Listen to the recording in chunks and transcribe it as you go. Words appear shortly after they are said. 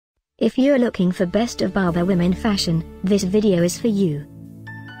If you're looking for best of Barbour women fashion, this video is for you.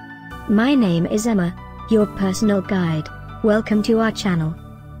 My name is Emma, your personal guide. Welcome to our channel.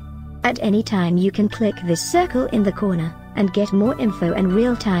 At any time you can click this circle in the corner, and get more info and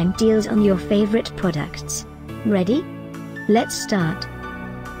real-time deals on your favorite products. Ready? Let's start.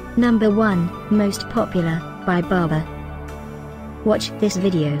 Number 1, Most Popular, by Barbour. Watch this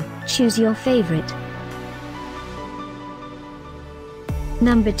video, choose your favorite.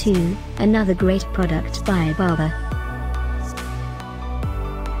 Number 2, another great product by Barbour.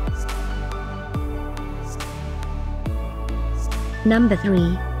 Number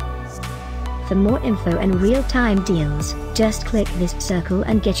 3. For more info and real-time deals, just click this circle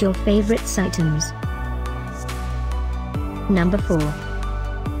and get your favorite items. Number 4.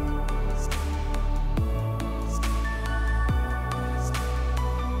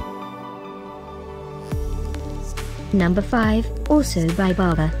 Number 5, also by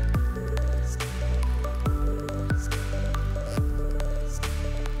Barbour.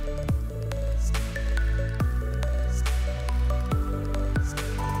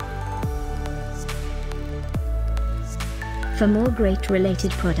 For more great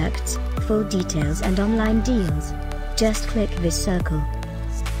related products, full details and online deals, just click this circle.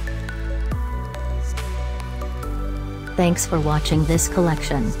 Thanks for watching this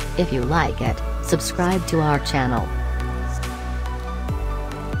collection. If you like it, subscribe to our channel.